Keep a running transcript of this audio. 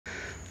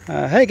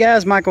Hey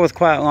guys, Michael with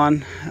Quiet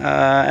Lawn.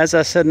 As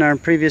I said in our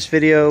previous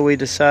video, we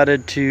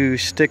decided to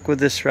stick with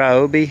this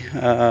Ryobi.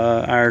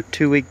 Our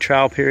 2-week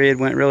trial period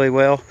went really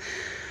well.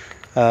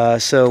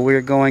 So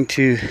we're going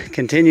to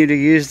continue to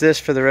use this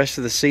for the rest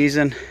of the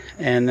season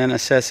and then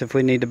assess if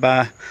we need to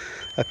buy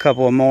a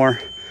couple of more.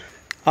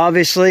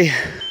 Obviously,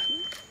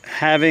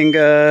 having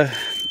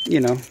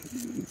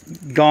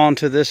gone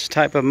to this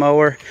type of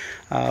mower,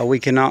 we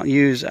cannot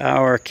use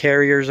our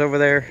carriers over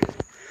there.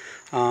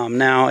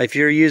 Now, if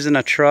you're using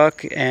a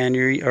truck and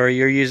you're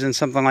using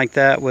something like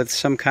that with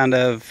some kind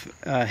of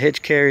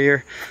hitch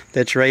carrier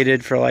that's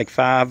rated for like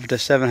 500 to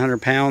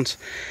 700 pounds,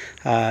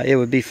 it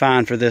would be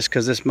fine for this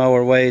because this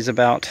mower weighs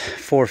about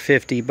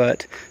 450.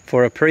 But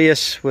for a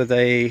Prius with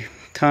a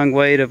tongue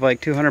weight of like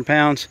 200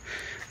 pounds,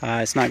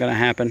 it's not going to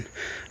happen.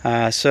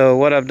 So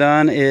what I've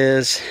done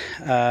is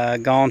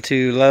gone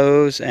to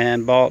Lowe's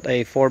and bought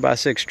a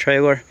 4x6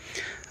 trailer,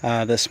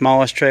 the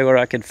smallest trailer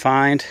I could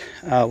find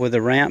with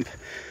a ramp.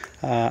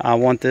 I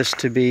want this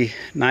to be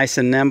nice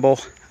and nimble.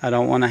 I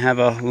don't want to have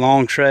a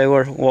long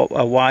trailer,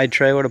 a wide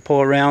trailer to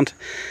pull around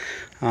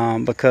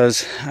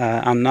because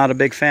I'm not a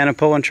big fan of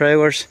pulling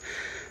trailers.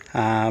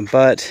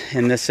 But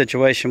in this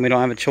situation, we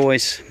don't have a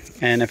choice.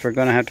 And if we're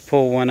going to have to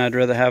pull one, I'd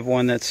rather have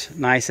one that's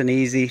nice and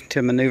easy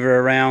to maneuver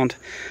around,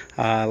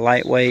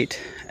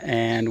 lightweight,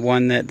 and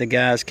one that the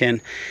guys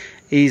can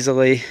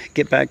easily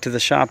get back to the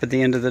shop at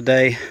the end of the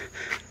day,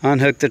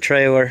 unhook the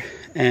trailer,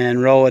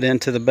 and roll it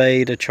into the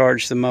bay to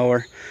charge the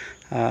mower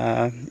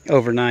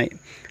overnight.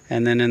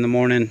 And then in the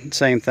morning,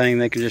 same thing,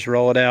 they can just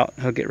roll it out,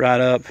 hook it right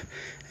up.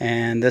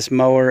 And this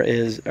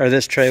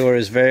this trailer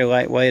is very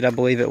lightweight. I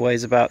believe it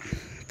weighs about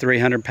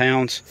 300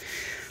 pounds.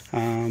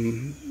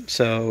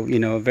 So,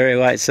 a very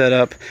light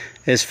setup.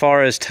 As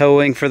far as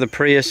towing for the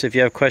Prius, if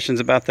you have questions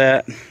about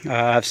that,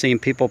 I've seen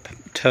people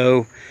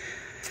tow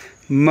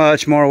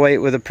much more weight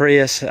with a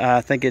Prius. I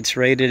think it's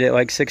rated at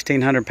like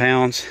 1,600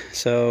 pounds.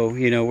 So,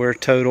 we're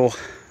total,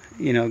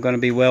 going to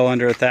be well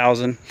under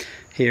 1,000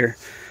 here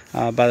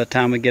by the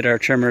time we get our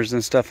trimmers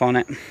and stuff on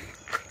it.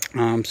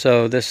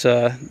 So this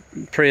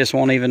Prius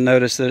won't even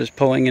notice that it's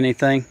pulling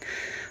anything.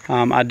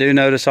 I do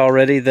notice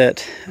already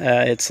that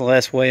it's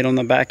less weight on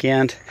the back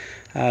end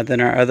than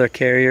our other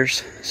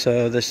carriers.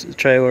 So this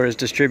trailer is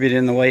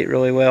distributing the weight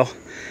really well.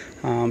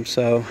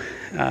 So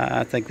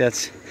I think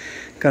that's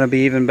going to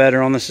be even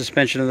better on the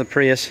suspension of the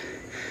Prius.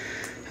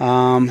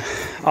 All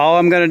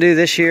I'm going to do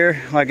this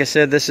year, like I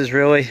said, this is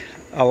really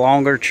a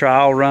longer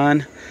trial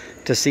run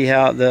to see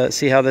how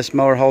this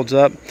mower holds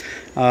up.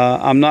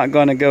 I'm not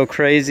going to go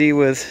crazy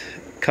with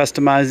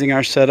customizing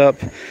our setup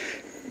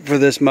for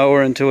this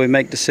mower until we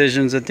make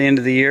decisions at the end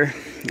of the year.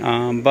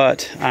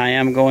 But I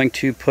am going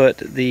to put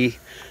the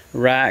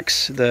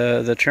racks,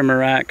 the trimmer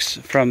racks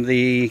from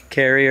the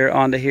carrier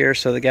onto here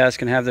so the guys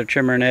can have their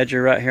trimmer and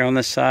edger right here on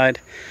this side.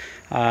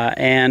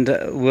 And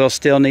we'll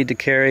still need to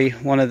carry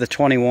one of the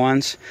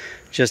 21s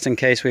just in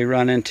case we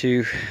run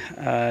into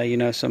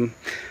some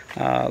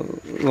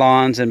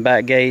lawns and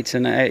back gates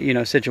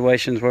and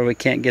situations where we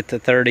can't get to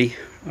 30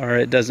 or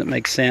it doesn't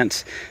make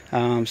sense.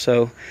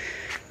 So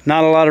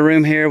not a lot of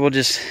room here. We'll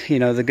just,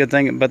 the good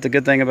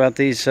thing about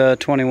these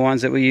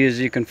 21s that we use,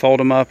 you can fold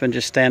them up and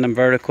just stand them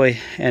vertically.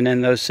 And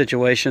in those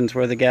situations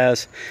where the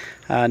guys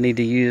need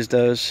to use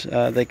those,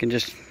 they can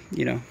just,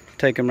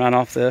 take them right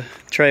off the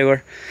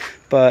trailer.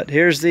 But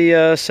here's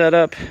the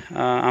setup.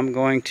 I'm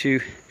going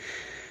to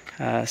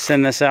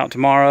send this out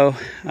tomorrow,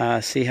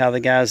 see how the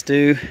guys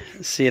do,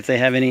 see if they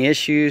have any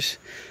issues,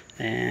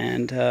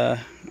 and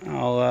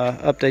I'll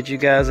update you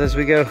guys as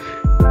we go.